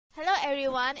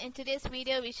everyone, in today's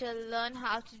video we shall learn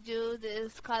how to do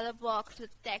this color box with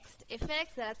text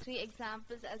effects. There are 3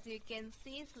 examples as you can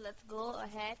see, so let's go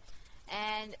ahead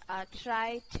and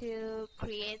try to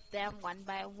create them one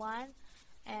by one,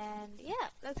 and yeah,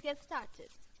 let's get started.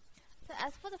 So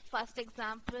as for the first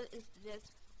example, is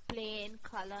just plain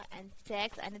color and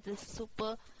text, and it is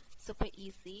super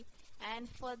easy. And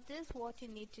for this, what you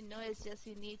need to know is just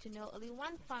you need to know only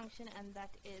one function, and that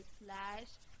is slash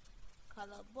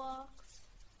color box.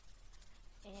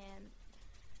 And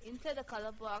inside the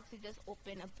color box you just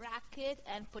open a bracket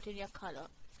and put in your color.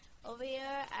 Over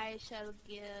here I shall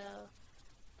give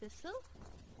thistle.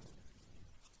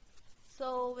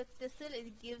 So with thistle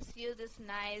it gives you this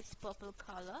nice purple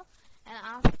color, and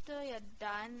after you're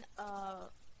done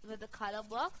with the color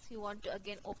box, you want to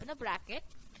again open a bracket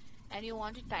and you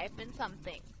want to type in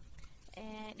something,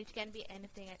 and it can be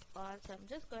anything at all. So I'm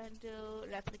just going to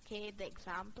replicate the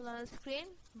example on the screen,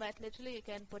 but literally you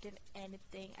can put in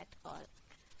anything at all.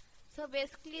 So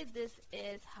basically this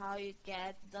is how you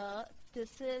get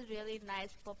this is really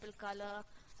nice purple color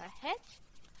H.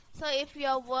 So if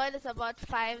your word is about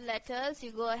 5 letters,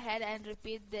 you go ahead and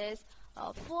repeat this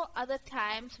 4 other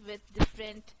times with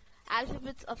different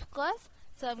alphabets, of course.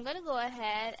 So I'm going to go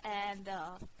ahead and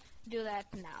do that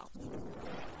now.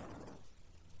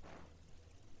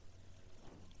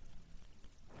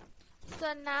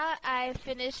 So now I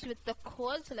finished with the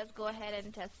code, so let's go ahead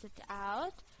and test it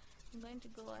out. I'm going to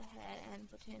go ahead and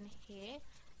put in here,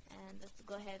 and let's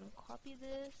go ahead and copy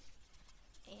this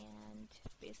and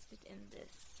paste it in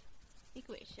this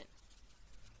equation.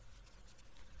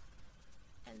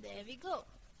 And there we go.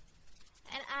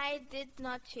 And I did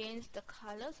not change the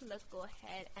color, so let's go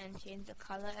ahead and change the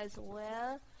color as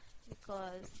well,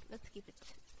 because let's keep it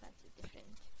slightly different.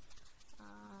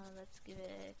 Let's give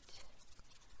it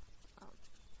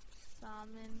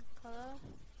salmon color,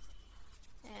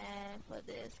 and for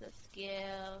this let's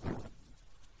give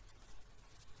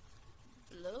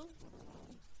blue.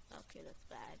 Okay, that's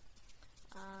bad.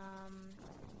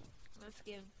 Let's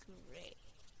give gray.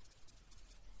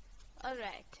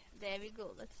 Alright, there we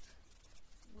go. Let's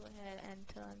go ahead and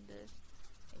turn this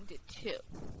into 2.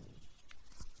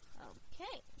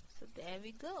 Okay, so there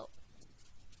we go.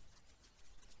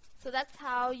 So that's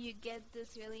how you get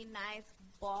this really nice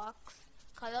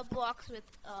color box with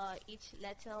each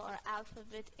letter or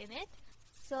alphabet in it.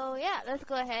 So yeah, let's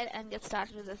go ahead and get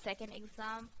started with the second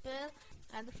example.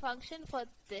 And the function for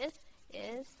this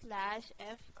is slash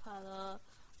f color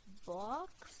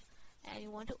box, and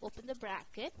you want to open the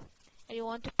bracket and you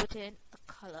want to put in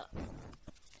a color,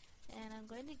 and I'm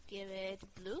going to give it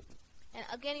blue. And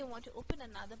again you want to open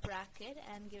another bracket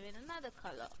and give it another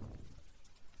color.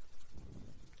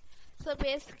 So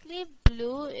basically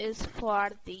blue is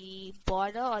for the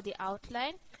border or the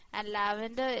outline, and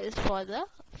lavender is for the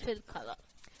fill color.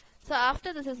 So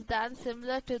after this is done,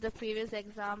 similar to the previous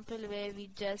example where we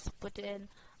just put in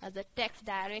the text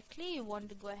directly, you want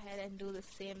to go ahead and do the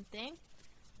same thing.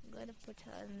 I'm going to put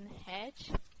in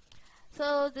H.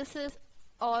 So this is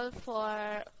all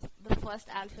for the first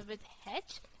alphabet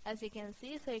H, as you can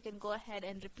see. So you can go ahead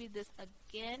and repeat this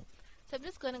again. So I'm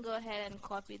just going to go ahead and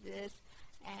copy this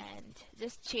and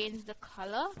just change the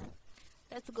color.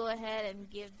 Let's go ahead and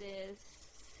give this,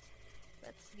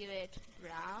 let's give it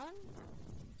brown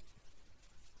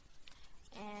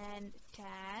and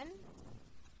tan,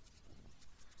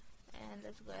 and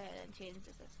let's go ahead and change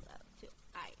this as well to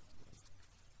I.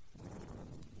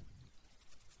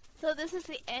 So this is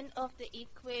the end of the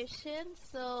equation.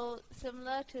 So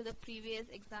similar to the previous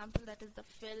example, that is the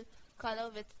fill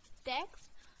color with text,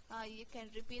 you can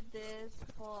repeat this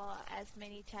for as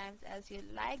many times as you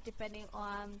like, depending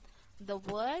on the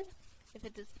word. If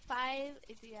it is 5,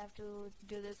 if you have to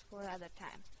do this 4 other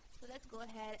times. So let's go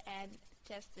ahead and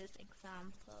test this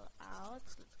example out.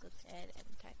 So let's go ahead and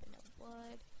type in a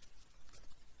word.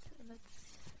 So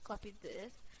let's copy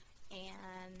this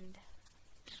and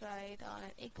try it on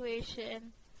an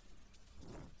equation.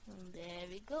 And there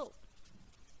we go.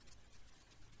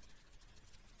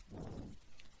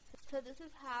 So this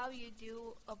is how you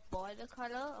do a border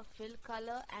color, a fill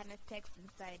color, and a text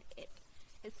inside it.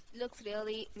 It looks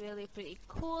really pretty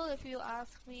cool if you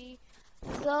ask me.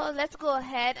 So let's go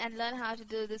ahead and learn how to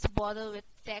do this border with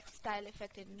text style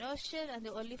effect in Notion, and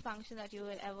the only function that you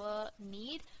will ever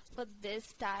need for this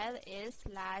style is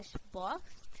slash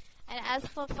box. And as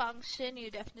for function, you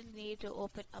definitely need to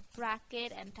open a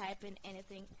bracket and type in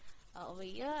anything over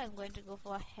here. I'm going to go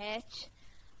for H.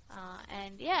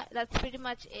 And yeah, that's pretty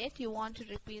much it. You want to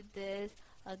repeat this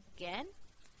again.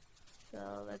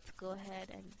 So let's go ahead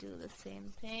and do the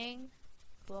same thing.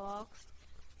 Box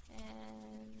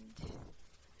and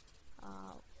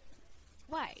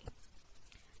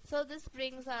So this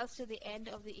brings us to the end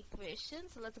of the equation.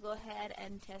 So let's go ahead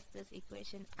and test this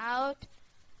equation out.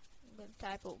 I'm going to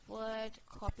type a word,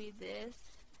 copy this,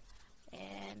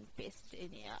 and paste it in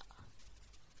here.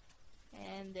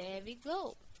 And there we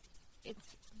go.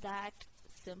 It's that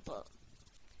simple.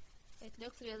 It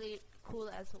looks really cool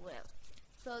as well.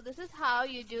 So this is how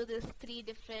you do this 3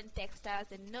 different text styles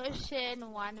in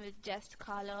Notion. One with just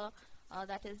color,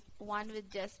 that is one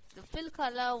with just the fill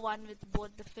color, one with both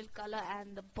the fill color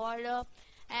and the border,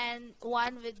 and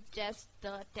one with just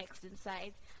the text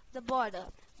inside the border.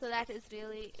 So that is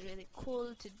really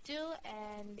cool to do.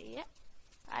 And yeah,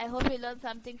 I hope you learned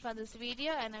something from this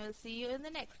video, and I will see you in the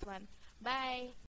next one. Bye.